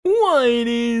What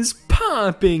is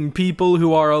popping, people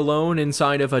who are alone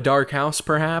inside of a dark house,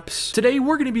 perhaps? Today,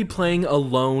 we're going to be playing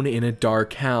Alone in a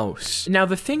Dark House. Now,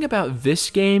 the thing about this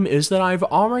game is that I've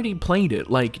already played it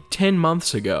like 10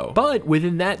 months ago, but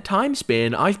within that time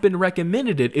span, I've been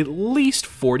recommended it at least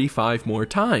 45 more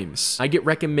times. I get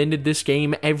recommended this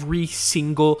game every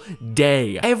single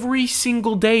day. Every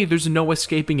single day, there's no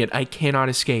escaping it. I cannot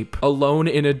escape. Alone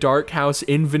in a Dark House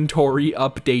inventory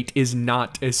update is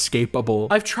not escapable.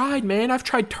 I've tried, man. I've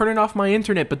tried turning off my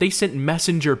internet, but they sent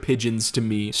messenger pigeons to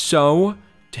me. So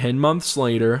 10 months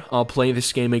later, I'll play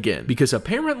this game again, because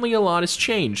apparently a lot has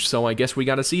changed, so I guess we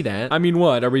gotta see that. I mean,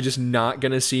 what? Are we just not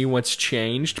gonna see what's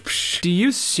changed? Psh. Do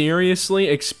you seriously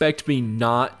expect me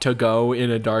not to go in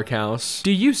a dark house?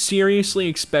 Do you seriously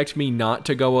expect me not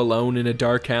to go alone in a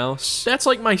dark house? That's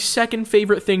like my second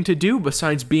favorite thing to do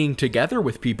besides being together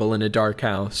with people in a dark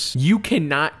house. You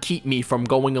cannot keep me from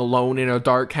going alone in a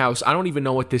dark house. I don't even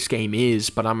know what this game is,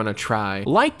 but I'm gonna try.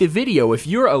 Like the video if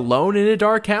you're alone in a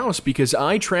dark house, because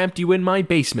I trapped you in my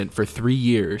basement for 3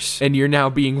 years, and you're now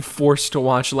being forced to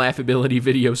watch Laughability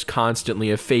videos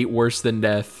constantly, a fate worse than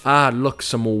death. Ah, look,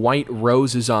 some white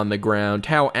roses on the ground.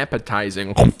 How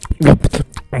appetizing.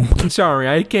 Sorry,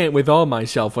 I can't withhold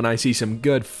myself when I see some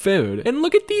good food. And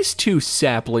look at these two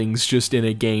saplings just in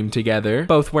a game together.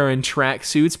 Both wearing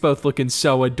tracksuits, both looking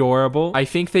so adorable. I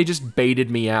think they just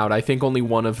baited me out. I think only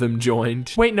one of them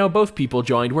joined. Wait, no, both people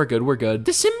joined. We're good, we're good.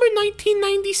 December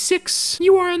 1996.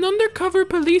 You are an undercover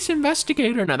police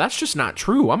investigator. Now, that's just not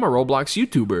true. I'm a Roblox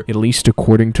YouTuber. At least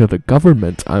according to the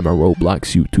government, I'm a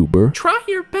Roblox YouTuber. Try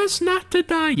your best not to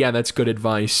die. Yeah, that's good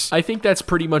advice. I think that's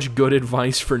pretty much good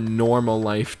advice for normal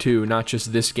life too, not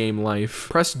just this game life.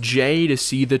 Press J to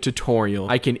see the tutorial.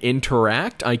 I can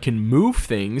interact, I can move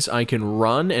things, I can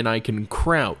run, and I can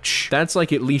crouch. That's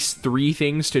like at least 3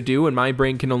 things to do, and my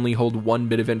brain can only hold 1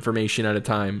 bit of information at a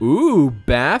time. Ooh,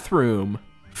 bathroom.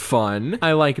 Fun.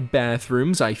 I like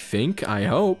bathrooms, I think. I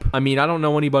hope. I mean, I don't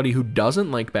know anybody who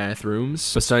doesn't like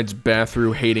bathrooms. Besides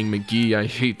bathroom hating McGee, I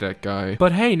hate that guy.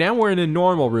 But hey, now we're in a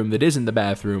normal room that isn't the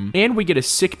bathroom. And we get a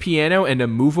sick piano and a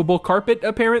movable carpet,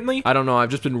 apparently. I don't know, I've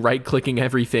just been right-clicking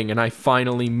everything and I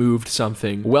finally moved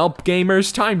something. Well,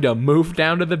 gamers, time to move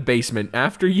down to the basement.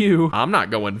 After you. I'm not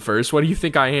going first. What do you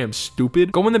think I am,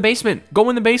 stupid? Go in the basement. Go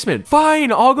in the basement.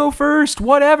 Fine, I'll go first.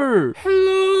 Whatever.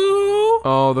 Hello?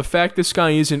 Oh, the fact this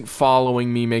guy isn't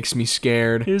following me makes me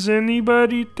scared. Is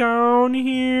anybody down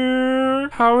here?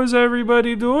 How is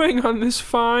everybody doing on this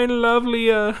fine,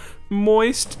 lovely,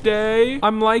 moist day?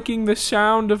 I'm liking the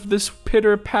sound of this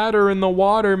pitter-patter in the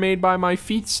water made by my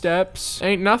feet steps.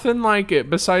 Ain't nothing like it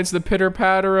besides the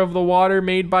pitter-patter of the water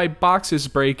made by boxes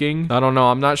breaking. I don't know,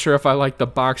 I'm not sure if I like the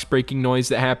box breaking noise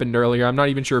that happened earlier. I'm not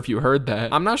even sure if you heard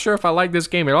that. I'm not sure if I like this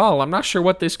game at all. I'm not sure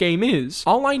what this game is.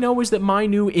 All I know is that my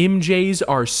new MJs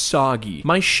are soggy.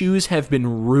 My shoes have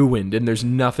been ruined and there's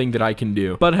nothing that I can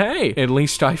do. But hey, at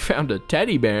least I found a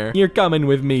teddy bear. You're coming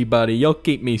with me, buddy. You'll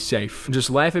keep me safe. Just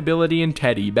Laughability and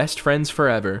Teddy, best friends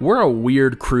forever. We're a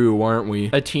weird crew, aren't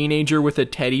we? A teenager with a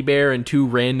teddy bear and 2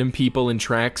 random people in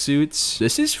tracksuits.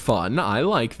 This is fun. I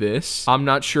like this. I'm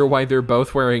not sure why they're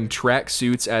both wearing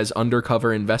tracksuits as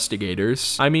undercover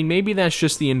investigators. I mean, maybe that's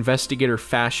just the investigator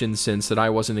fashion sense that I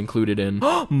wasn't included in.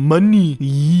 Money.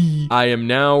 Yee. I am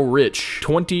now rich.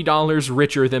 $20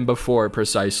 richer than before,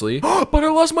 precisely. But I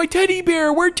lost my teddy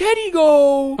bear. Where'd Teddy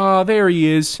go? Oh, there he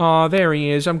is. Oh, there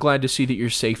he is. I'm glad to see that you're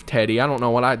safe, Teddy. I don't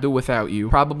know what I'd do without you.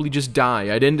 Probably just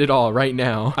die. I'd end it all right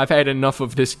now. I've had enough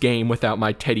of this game without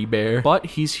my teddy bear. But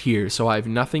he's here, so I have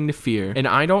nothing to fear. And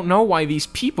I don't know why these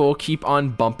people keep on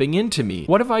bumping into me.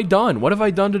 What have I done? What have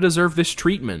I done to deserve this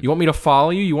treatment? You want me to follow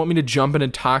you? You want me to jump in a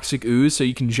toxic ooze so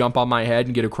you can jump on my head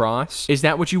and get across? Is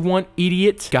that what you want,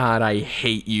 idiot? God, I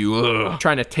hate you. Ugh.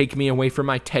 Trying to take me away from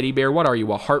my teddy bear. What are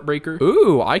you, a heartbreaker?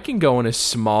 Ooh, I can go in a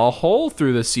small hole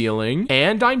through the ceiling.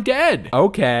 And I'm dead.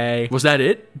 Okay. Was that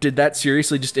it? Did that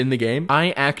seriously just end the game?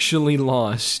 I actually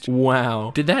lost.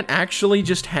 Wow. Did that actually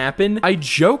just happen? I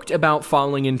joked about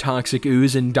falling in toxic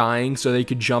ooze and dying so they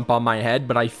could jump on my head,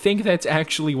 but I think that's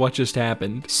actually what just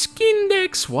happened.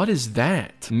 Skindex, what is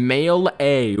that? Male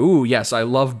A. Ooh, yes, I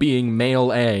love being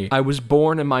male A. I was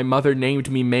born and my mother named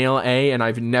me male A and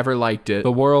I've never liked it.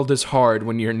 The world is hard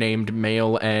when you're named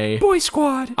male A. Boy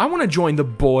Squad. I want to join the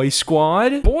Boy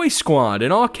Squad. Boy Squad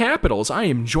in all capitals. I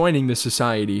am joining the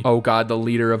society. Oh God, the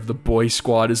leader of the Boy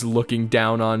Squad is looking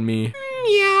down on me.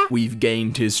 Yeah. We've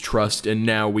gained his trust and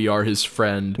now we are his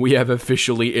friend. We have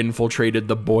officially infiltrated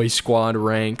the boy squad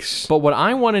ranks. But what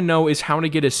I want to know is how to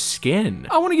get a skin.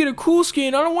 I want to get a cool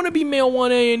skin. I don't want to be male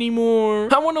 1A anymore.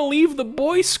 I want to leave the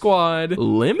boy squad.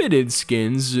 Limited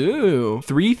skins, ooh.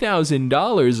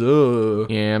 $3,000, ooh.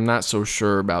 Yeah, I'm not so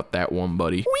sure about that one,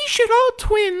 buddy. We should all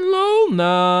twin, lol.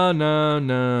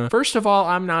 Nah. First of all,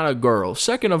 I'm not a girl.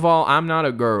 Second of all, I'm not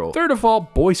a girl. Third of all,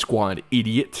 boy squad,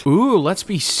 idiot. Ooh, let's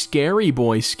be scary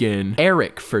boy skin.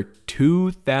 Eric for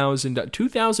 2,000.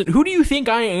 2,000? Who do you think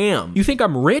I am? You think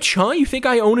I'm rich, huh? You think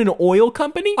I own an oil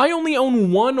company? I only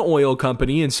own one oil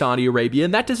company in Saudi Arabia,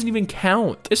 and that doesn't even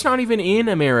count. It's not even in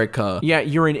America. Yeah,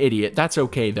 you're an idiot. That's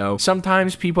okay, though.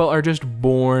 Sometimes people are just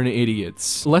born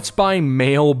idiots. Let's buy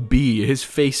male B. His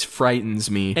face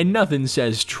frightens me. And nothing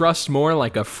says trust more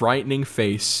like a frightening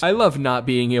face. I love not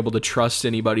being able to trust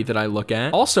anybody that I look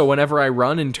at. Also, whenever I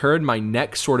run and turn, my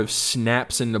neck sort of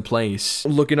snaps into place.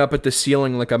 Looking up at the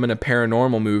ceiling like I'm in a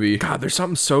paranormal movie. God, there's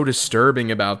something so disturbing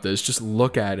about this. Just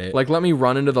look at it. Like, let me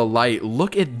run into the light.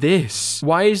 Look at this.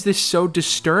 Why is this so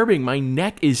disturbing? My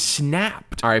neck is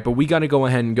snapped. All right, but we gotta go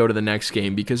ahead and go to the next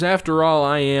game because after all,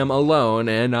 I am alone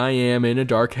and I am in a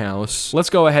dark house.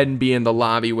 Let's go ahead and be in the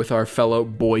lobby with our fellow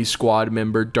boy squad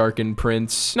member, Darkened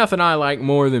Prince. Nothing I like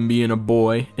more than being a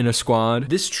boy in a squad.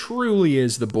 This truly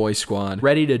is the boy squad,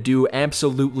 ready to do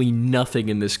absolutely nothing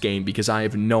in this game because I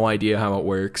have no idea how it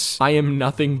works. I am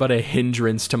nothing but a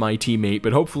hindrance to my teammate,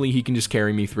 but hopefully he can just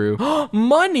carry me through.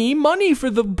 Money for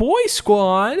the boy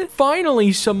squad.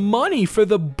 Finally, some money for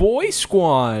the boy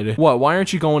squad. What? Why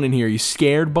aren't you going in here? You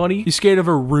scared, buddy? You scared of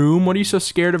a room? What are you so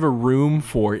scared of a room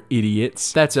for,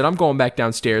 idiots? That's it. I'm going back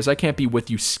downstairs. I can't be with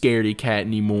you scaredy cat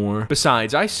anymore.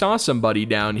 Besides, I saw somebody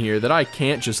down here that I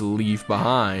can't just leave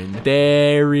behind.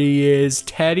 There he is,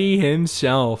 Teddy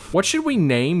himself. What should we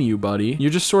name you, buddy? You're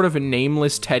just sort of a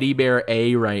nameless teddy bear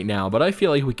A right now, but I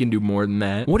feel like we can do more than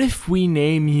that. What if we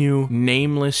name you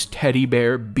Nameless Teddy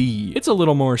Bear B? It's a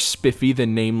little more spiffy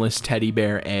than Nameless Teddy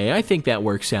Bear A. I think that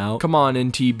works out. Come on,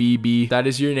 NTBB. That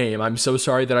is your name. I'm so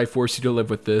sorry that I forced you to live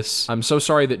with this. I'm so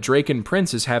sorry that Drake and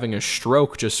Prince is having a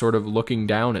stroke just sort of looking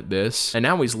down at this. And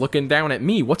now he's looking down at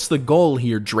me. What's the goal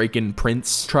here, Drake and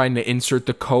Prince? Trying to insert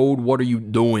the code? What are you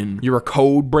doing? You're a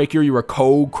code breaker? You're a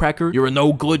code cracker? You're a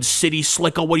no good city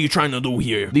slicker? What are you trying to do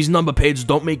here? These number pads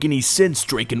don't make any sense,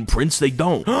 Drake and Prince. They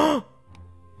don't. I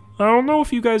don't know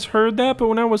if you guys heard that, but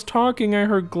when I was talking, I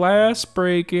heard glass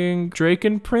breaking. Drake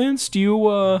and Prince, do you,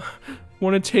 want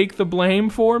to take the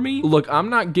blame for me? Look, I'm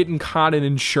not getting caught in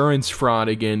insurance fraud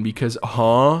again because,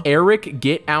 Eric,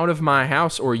 get out of my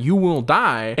house or you will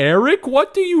die. Eric,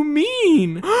 what do you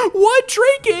mean? What,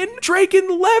 Draken?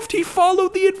 Draken left. He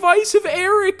followed the advice of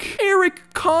Eric. Eric,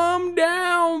 calm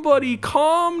down, buddy.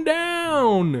 Calm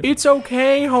down. It's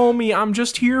okay, homie. I'm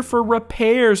just here for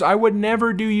repairs. I would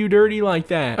never do you dirty like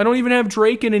that. I don't even have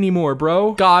Draken anymore,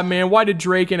 bro. God, man, why did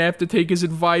Draken have to take his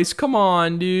advice? Come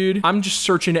on, dude. I'm just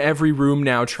searching every room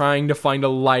now, trying to find a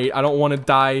light. I don't want to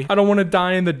die. I don't want to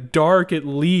die in the dark, at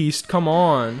least. Come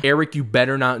on. Eric, you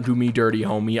better not do me dirty,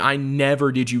 homie. I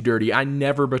never did you dirty. I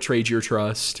never betrayed your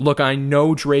trust. Look, I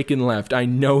know Draken left. I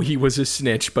know he was a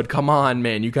snitch, but come on,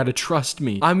 man. You gotta trust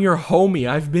me. I'm your homie.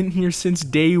 I've been here since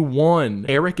day one.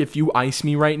 Eric, if you ice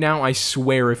me right now, I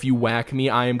swear if you whack me,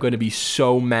 I am going to be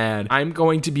so mad. I'm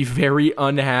going to be very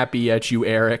unhappy at you,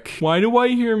 Eric. Why do I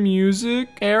hear music?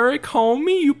 Eric,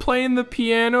 homie, you playing the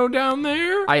piano down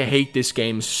there? I hate this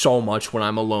game so much when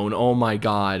I'm alone. Oh my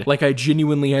god. Like, I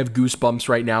genuinely have goosebumps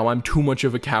right now. I'm too much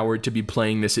of a coward to be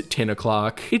playing this at 10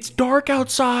 o'clock. It's dark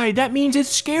outside. That means it's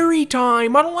scary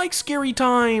time. I don't like scary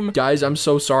time. Guys, I'm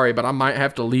so sorry, but I might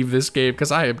have to leave this game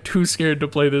because I am too scared to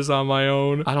play this on my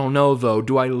own. I don't know, though.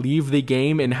 Do I leave the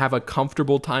game and have a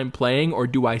comfortable time playing, or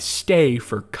do I stay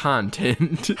for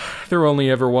content? There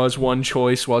only ever was one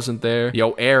choice, wasn't there?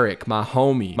 Yo, Eric, my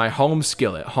homie, my home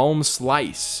skillet, home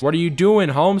slice. What are you doing?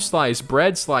 Home slice,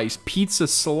 bread slice, pizza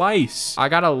slice. I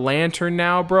got a lantern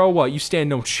now, bro. What? You stand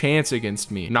no chance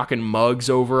against me. Knocking mugs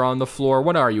over on the floor.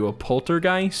 What are you, a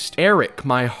poltergeist? Eric,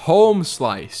 my home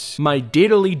slice. My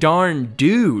diddly darn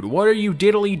dude. What are you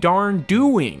diddly darn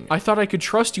doing? I thought I could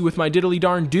trust you with my diddly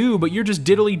darn do, but you're just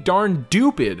diddly darn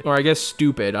dupid. Or I guess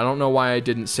stupid. I don't know why I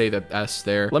didn't say the S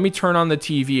there. Let me turn on the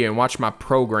TV and watch my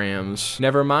programs.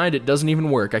 Never mind, it doesn't even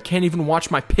work. I can't even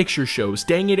watch my picture shows.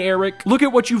 Dang it, Eric. Look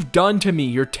at what you've done to me.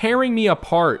 You're tearing me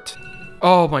apart.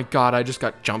 Oh my god, I just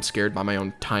got jump scared by my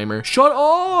own timer. Shut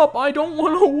up! I don't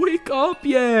want to wake up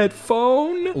yet,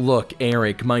 phone. Look,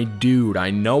 Eric, my dude, I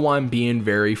know I'm being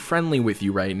very friendly with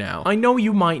you right now. I know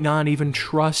you might not even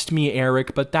trust me,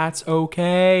 Eric, but that's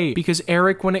okay. Because,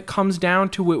 Eric, when it comes down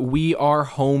to it, we are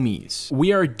homies.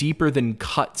 We are deeper than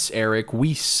cuts, Eric.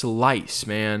 We slice,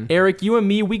 man. Eric, you and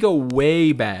me, we go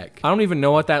way back. I don't even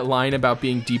know what that line about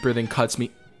being deeper than cuts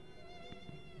means.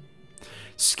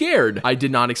 Scared. I did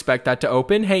not expect that to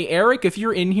open. Hey, Eric, if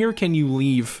you're in here, can you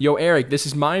leave? Yo, Eric, this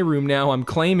is my room now. I'm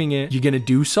claiming it. You gonna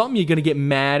do something? You gonna get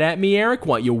mad at me, Eric?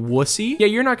 What, you wussy? Yeah,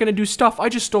 you're not gonna do stuff. I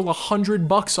just stole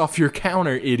 $100 off your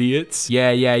counter, idiots.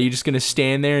 Yeah, you just gonna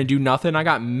stand there and do nothing? I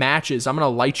got matches. I'm gonna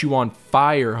light you on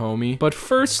fire, homie. But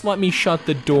first, let me shut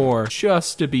the door,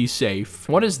 just to be safe.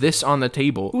 What is this on the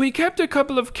table? We kept a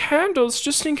couple of candles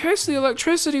just in case the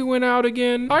electricity went out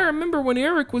again. I remember when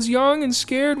Eric was young and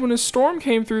scared when a storm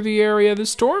came through the area. The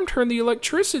storm turned the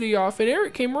electricity off and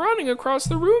Eric came running across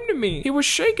the room to me. He was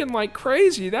shaking like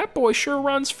crazy. That boy sure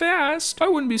runs fast. I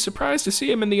wouldn't be surprised to see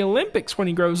him in the Olympics when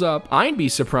he grows up. I'd be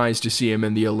surprised to see him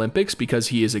in the Olympics because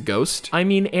he is a ghost. I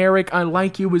mean, Eric, I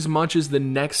like you as much as the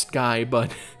next guy, but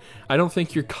I don't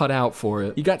think you're cut out for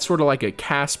it. You got sort of like a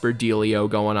Casper dealio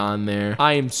going on there.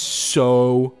 I am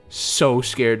so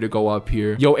scared to go up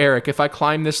here. Yo, Eric, if I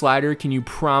climb this ladder, can you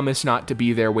promise not to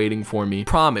be there waiting for me?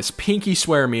 Promise. Pinky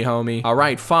swear me, homie. All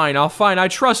right, fine. I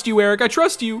trust you, Eric. I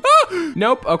trust you. Ah!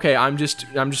 Nope. Okay, I'm just,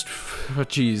 oh,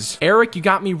 jeez. Eric, you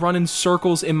got me running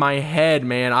circles in my head,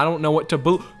 man. I don't know what to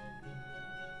believe.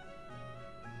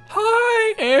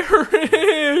 Hi,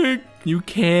 Eric. You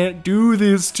can't do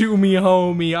this to me,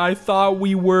 homie. I thought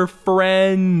we were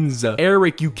friends.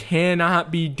 Eric, you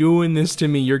cannot be doing this to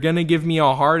me. You're gonna give me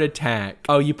a heart attack.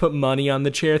 Oh, you put money on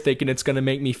the chair thinking it's gonna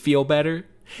make me feel better?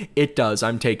 It does.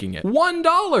 I'm taking it.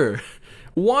 $1.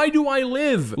 Why do I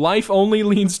live? Life only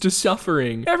leads to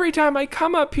suffering. Every time I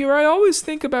come up here, I always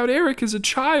think about Eric as a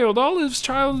child. All his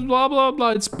child, blah, blah, blah.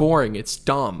 It's boring. It's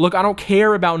dumb. Look, I don't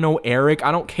care about no Eric.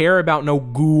 I don't care about no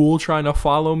ghoul trying to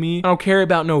follow me. I don't care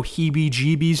about no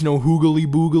heebie-jeebies, no hoogly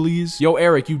booglies. Yo,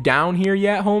 Eric, you down here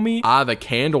yet, homie? Ah, the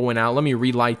candle went out. Let me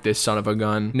relight this son of a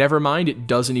gun. Never mind, it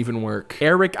doesn't even work.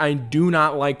 Eric, I do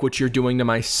not like what you're doing to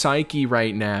my psyche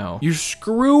right now. You're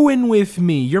screwing with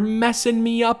me. You're messing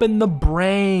me up in the brain.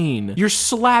 You're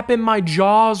slapping my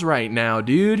jaws right now,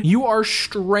 dude. You are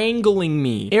strangling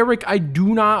me. Eric, I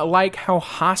do not like how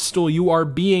hostile you are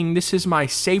being. This is my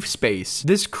safe space.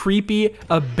 This creepy,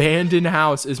 abandoned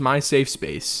house is my safe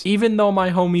space. Even though my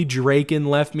homie Draken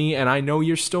left me, and I know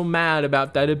you're still mad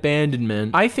about that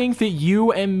abandonment, I think that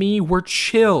you and me were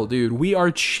chill, dude. We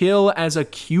are chill as a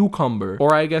cucumber.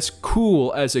 Or I guess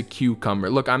cool as a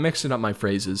cucumber. Look, I'm mixing up my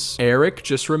phrases. Eric,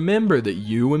 just remember that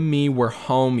you and me were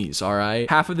homies, all right?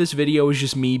 Half of this video is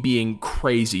just me being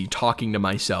crazy, talking to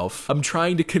myself. I'm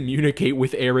trying to communicate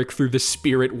with Eric through the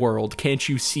spirit world. Can't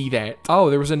you see that? Oh,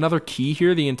 there was another key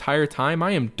here the entire time?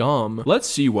 I am dumb. Let's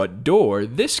see what door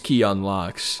this key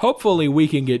unlocks. Hopefully we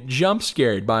can get jump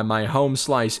scared by my home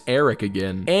slice Eric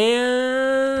again.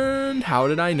 And how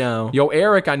did I know? Yo,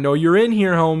 Eric, I know you're in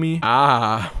here, homie.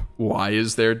 Ah. Why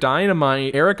is there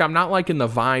dynamite? Eric, I'm not liking the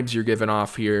vibes you're giving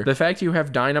off here. The fact you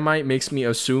have dynamite makes me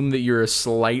assume that you're a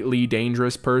slightly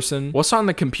dangerous person. What's on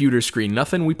the computer screen?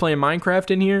 Nothing? We playing Minecraft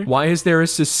in here? Why is there a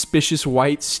suspicious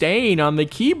white stain on the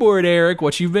keyboard, Eric?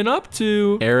 What you been up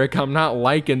to? Eric, I'm not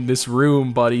liking this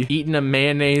room, buddy. Eating a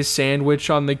mayonnaise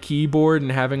sandwich on the keyboard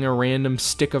and having a random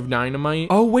stick of dynamite.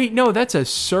 Oh, wait, no, that's a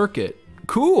circuit.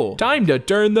 Cool. Time to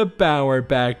turn the power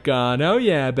back on. Oh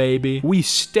yeah, baby. We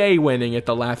stay winning at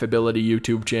the Laughability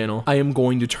YouTube channel. I am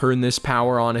going to turn this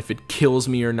power on if it kills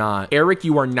me or not. Eric,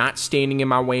 you are not standing in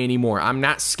my way anymore. I'm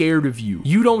not scared of you.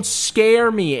 You don't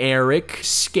scare me, Eric.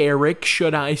 Scaric,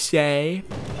 should I say?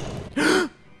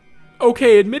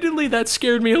 Okay, admittedly, that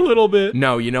scared me a little bit.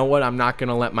 No, you know what? I'm not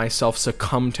gonna let myself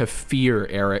succumb to fear,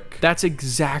 Eric. That's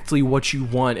exactly what you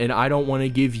want, and I don't want to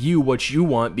give you what you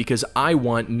want because I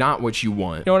want not what you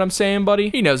want. You know what I'm saying,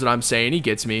 buddy? He knows what I'm saying. He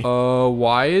gets me.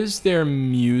 Why is there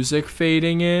music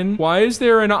fading in? Why is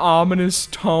there an ominous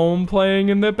tone playing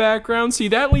in the background? See,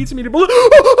 that leads me to believe.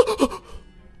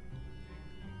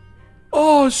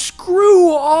 Oh,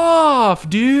 screw off,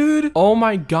 dude. Oh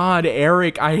my God,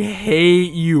 Eric, I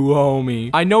hate you,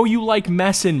 homie. I know you like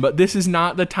messing, but this is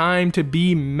not the time to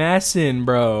be messing,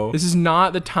 bro. This is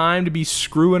not the time to be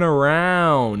screwing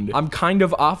around. I'm kind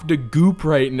of off the goop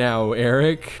right now,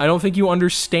 Eric. I don't think you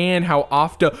understand how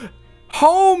off the...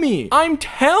 Homie, I'm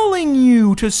telling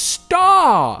you to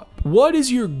stop. What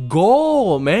is your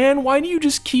goal, man? Why do you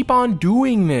just keep on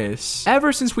doing this?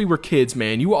 Ever since we were kids,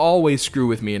 man, you always screw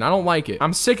with me, and I don't like it.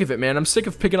 I'm sick of it, man. I'm sick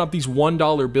of picking up these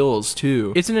 $1 bills,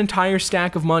 too. It's an entire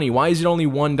stack of money. Why is it only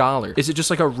 $1? Is it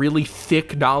just like a really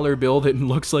thick dollar bill that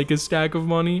looks like a stack of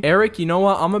money? Eric, you know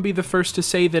what? I'm gonna be the first to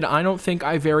say that I don't think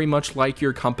I very much like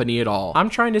your company at all.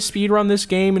 I'm trying to speedrun this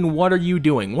game, and what are you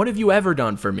doing? What have you ever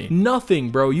done for me?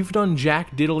 Nothing, bro. You've done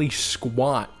jack diddly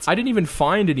squat. I didn't even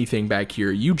find anything back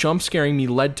here. You jump scaring me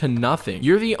led to nothing.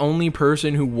 You're the only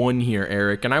person who won here,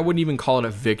 Eric, and I wouldn't even call it a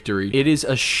victory. It is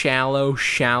a shallow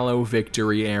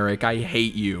victory, Eric. I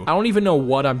hate you. I don't even know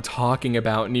what I'm talking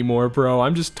about anymore, bro.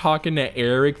 I'm just talking to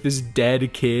Eric, this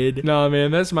dead kid. Nah,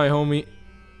 man, that's my homie.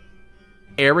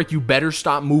 Eric, you better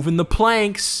stop moving the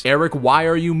planks. Eric, why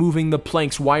are you moving the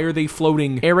planks? Why are they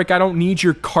floating? Eric, I don't need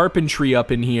your carpentry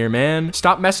up in here, man.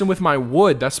 Stop messing with my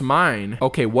wood. That's mine.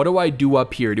 Okay, what do I do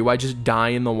up here? Do I just die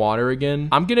in the water again?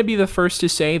 I'm gonna be the first to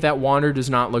say that water does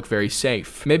not look very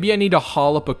safe. Maybe I need to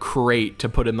haul up a crate to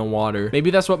put in the water.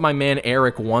 Maybe that's what my man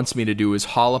Eric wants me to do, is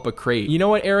haul up a crate. You know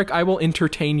what, Eric? I will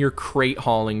entertain your crate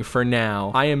hauling for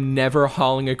now. I am never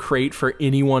hauling a crate for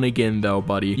anyone again, though,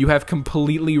 buddy. You have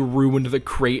completely ruined the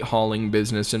crate hauling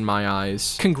business in my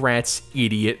eyes. Congrats,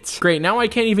 idiot. Great, now I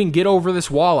can't even get over this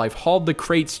wall. I've hauled the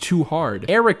crates too hard.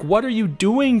 Eric, what are you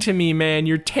doing to me, man?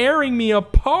 You're tearing me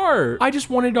apart. I just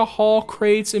wanted to haul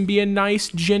crates and be a nice,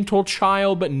 gentle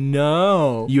child, but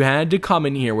no. You had to come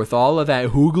in here with all of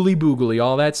that hoogly boogly,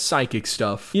 all that psychic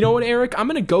stuff. You know what, Eric? I'm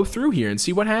gonna go through here and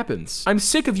see what happens. I'm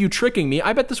sick of you tricking me.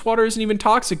 I bet this water isn't even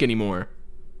toxic anymore.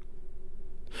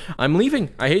 I'm leaving.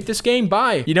 I hate this game.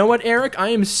 Bye. You know what, Eric? I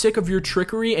am sick of your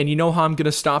trickery, and you know how I'm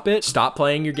gonna stop it? Stop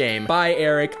playing your game. Bye,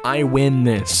 Eric. I win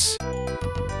this.